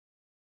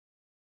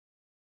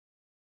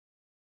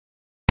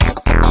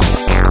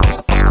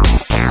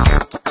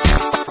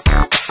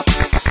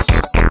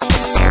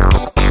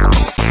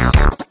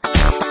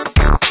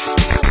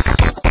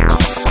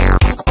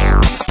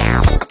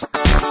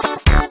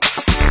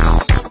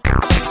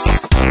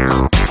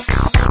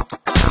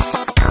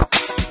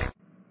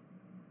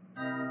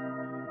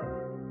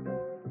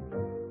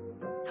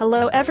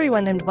Hello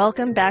everyone and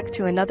welcome back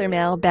to another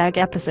Mailbag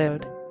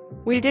episode.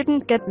 We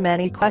didn't get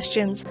many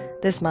questions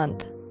this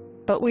month,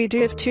 but we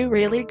do have two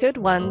really good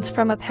ones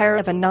from a pair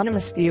of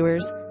anonymous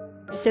viewers.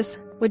 Sis,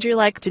 would you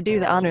like to do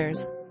the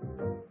honors?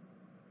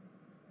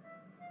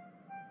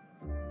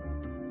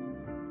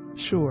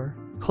 Sure,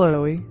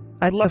 Chloe,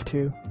 I'd love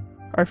to.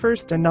 Our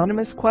first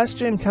anonymous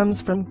question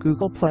comes from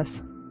Google+.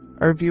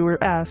 Our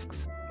viewer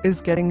asks,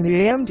 is getting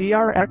the AMD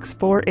RX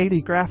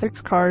 480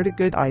 graphics card a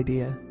good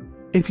idea?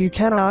 If you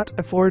cannot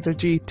afford a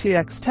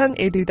GTX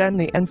 1080, then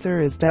the answer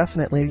is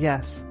definitely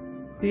yes.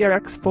 The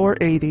RX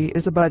 480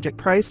 is a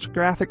budget-priced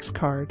graphics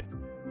card,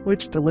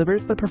 which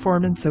delivers the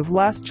performance of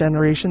last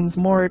generation's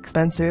more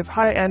expensive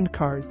high-end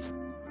cards.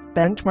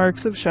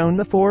 Benchmarks have shown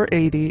the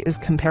 480 is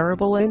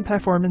comparable in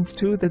performance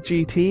to the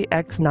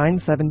GTX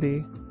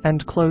 970,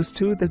 and close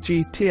to the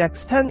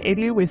GTX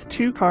 1080 with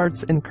two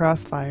cards in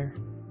crossfire.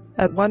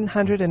 At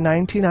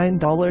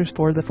 $199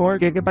 for the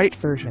 4GB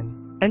version,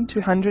 and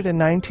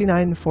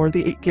 $299 for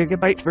the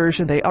 8GB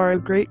version, they are a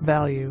great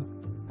value,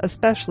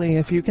 especially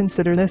if you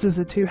consider this is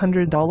a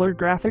 $200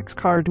 graphics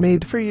card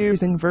made for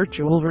using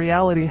virtual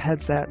reality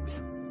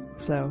headsets.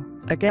 So,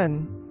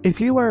 again,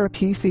 if you are a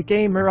PC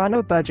gamer on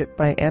a budget,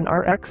 buy an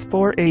RX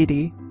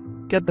 480,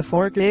 get the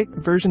 4GB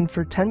version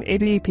for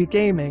 1080p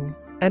gaming,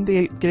 and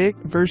the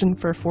 8GB version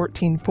for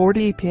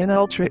 1440p and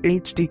Ultra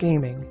HD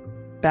gaming.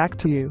 Back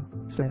to you,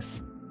 sis.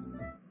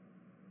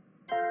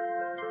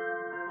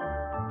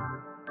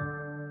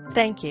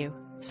 Thank you,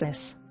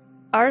 sis.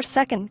 Our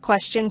second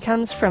question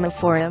comes from a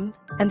forum,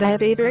 and I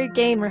have Avery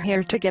Gamer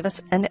here to give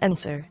us an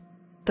answer.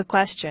 The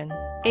question,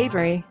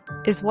 Avery,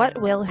 is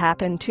what will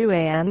happen to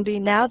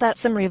AMD now that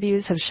some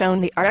reviews have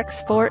shown the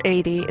RX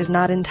 480 is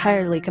not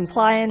entirely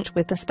compliant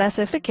with the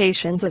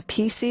specifications of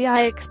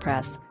PCI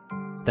Express?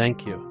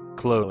 Thank you,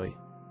 Chloe.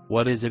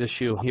 What is at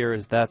issue here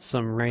is that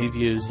some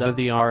reviews of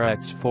the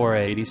RX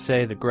 480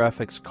 say the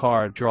graphics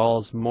card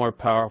draws more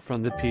power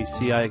from the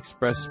PCI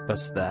Express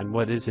bus than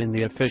what is in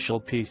the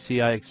official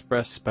PCI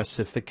Express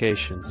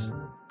specifications.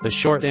 The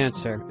short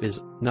answer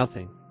is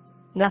nothing.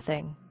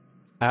 Nothing.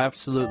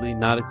 Absolutely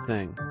not a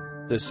thing.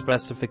 The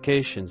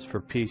specifications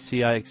for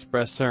PCI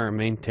Express are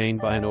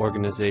maintained by an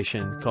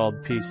organization called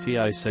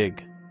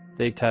PCI-SIG.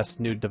 They test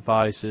new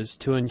devices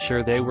to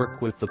ensure they work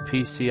with the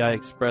PCI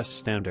Express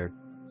standard,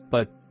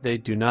 but they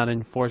do not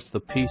enforce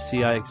the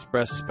PCI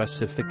Express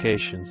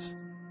specifications.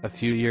 A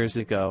few years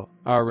ago,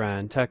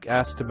 Tech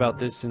asked about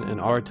this in an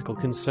article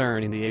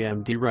concerning the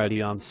AMD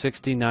Radeon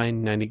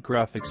 6990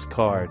 graphics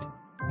card.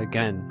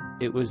 Again,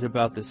 it was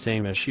about the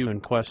same issue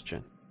in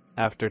question.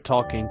 After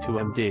talking to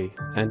AMD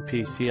and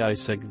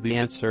PCI-SIG, the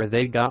answer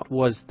they got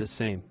was the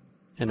same.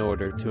 In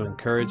order to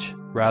encourage,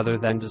 rather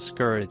than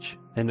discourage,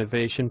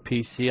 innovation,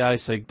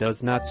 PCI-SIG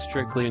does not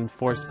strictly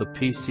enforce the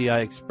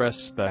PCI Express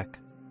spec.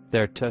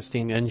 Their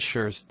testing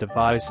ensures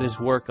devices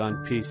work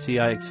on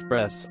PCI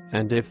Express,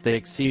 and if they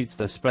exceed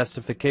the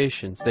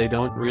specifications, they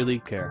don't really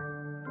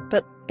care.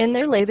 But in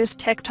their latest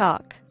Tech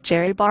Talk,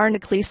 Jerry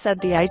Barnacle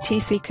said the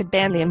ITC could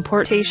ban the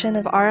importation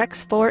of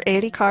RX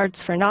 480 cards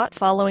for not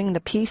following the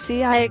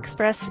PCI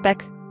Express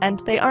spec, and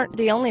they aren't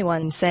the only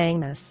ones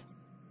saying this.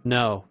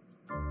 No.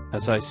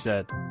 As I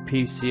said,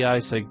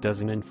 PCI-SIG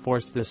doesn't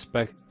enforce this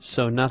spec,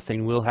 so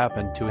nothing will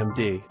happen to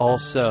AMD.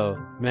 Also,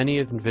 many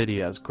of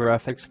NVIDIA's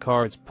graphics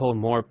cards pull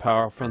more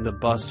power from the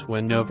bus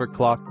when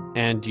overclocked,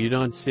 and you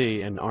don't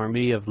see an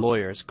army of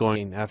lawyers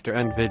going after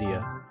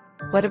NVIDIA.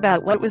 What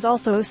about what was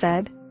also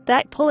said,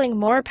 that pulling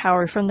more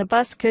power from the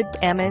bus could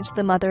damage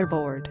the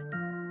motherboard?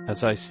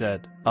 As I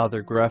said,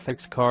 other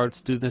graphics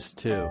cards do this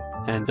too,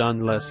 and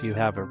unless you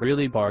have a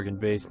really bargain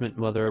basement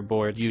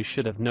motherboard, you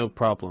should have no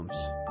problems.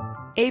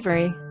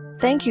 Avery,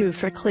 thank you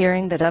for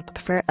clearing that up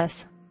for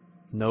us.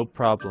 No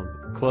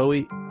problem,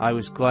 Chloe. I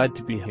was glad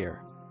to be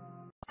here.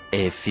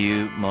 A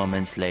few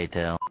moments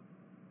later.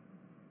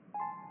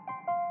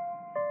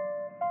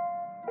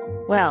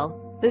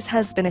 Well, this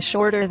has been a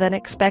shorter than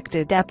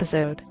expected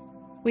episode.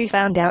 We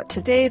found out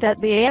today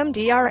that the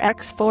AMD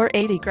RX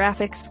 480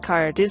 graphics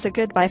card is a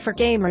good buy for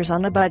gamers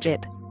on a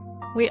budget.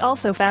 We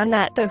also found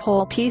that the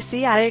whole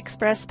PCI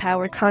Express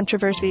power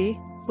controversy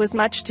was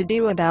much to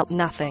do about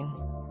nothing.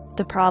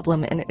 The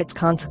problem and its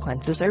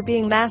consequences are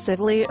being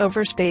massively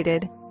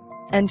overstated.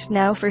 And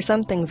now for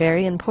something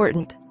very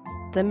important.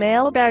 The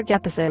Mailbag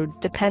episode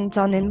depends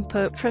on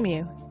input from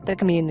you, the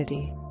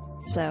community.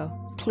 So,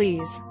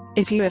 please,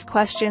 if you have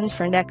questions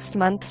for next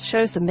month's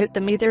show, submit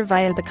them either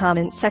via the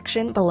comment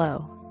section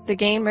below, the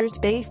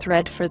Gamers Bay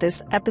thread for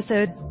this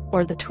episode,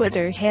 or the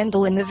Twitter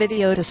handle in the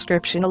video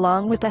description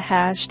along with the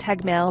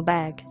hashtag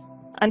Mailbag.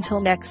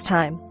 Until next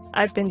time,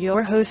 I've been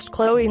your host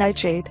Chloe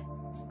Nightshade.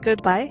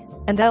 Goodbye,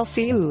 and I'll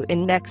see you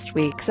in next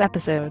week's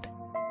episode.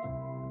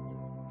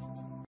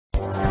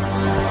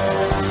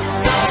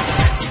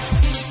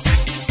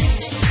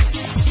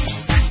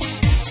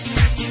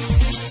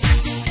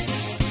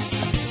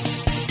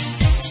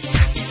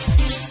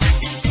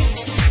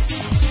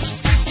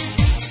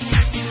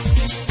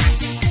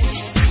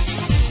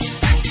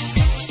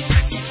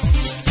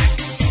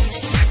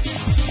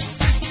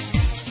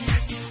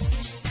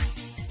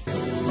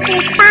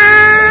 Goodbye.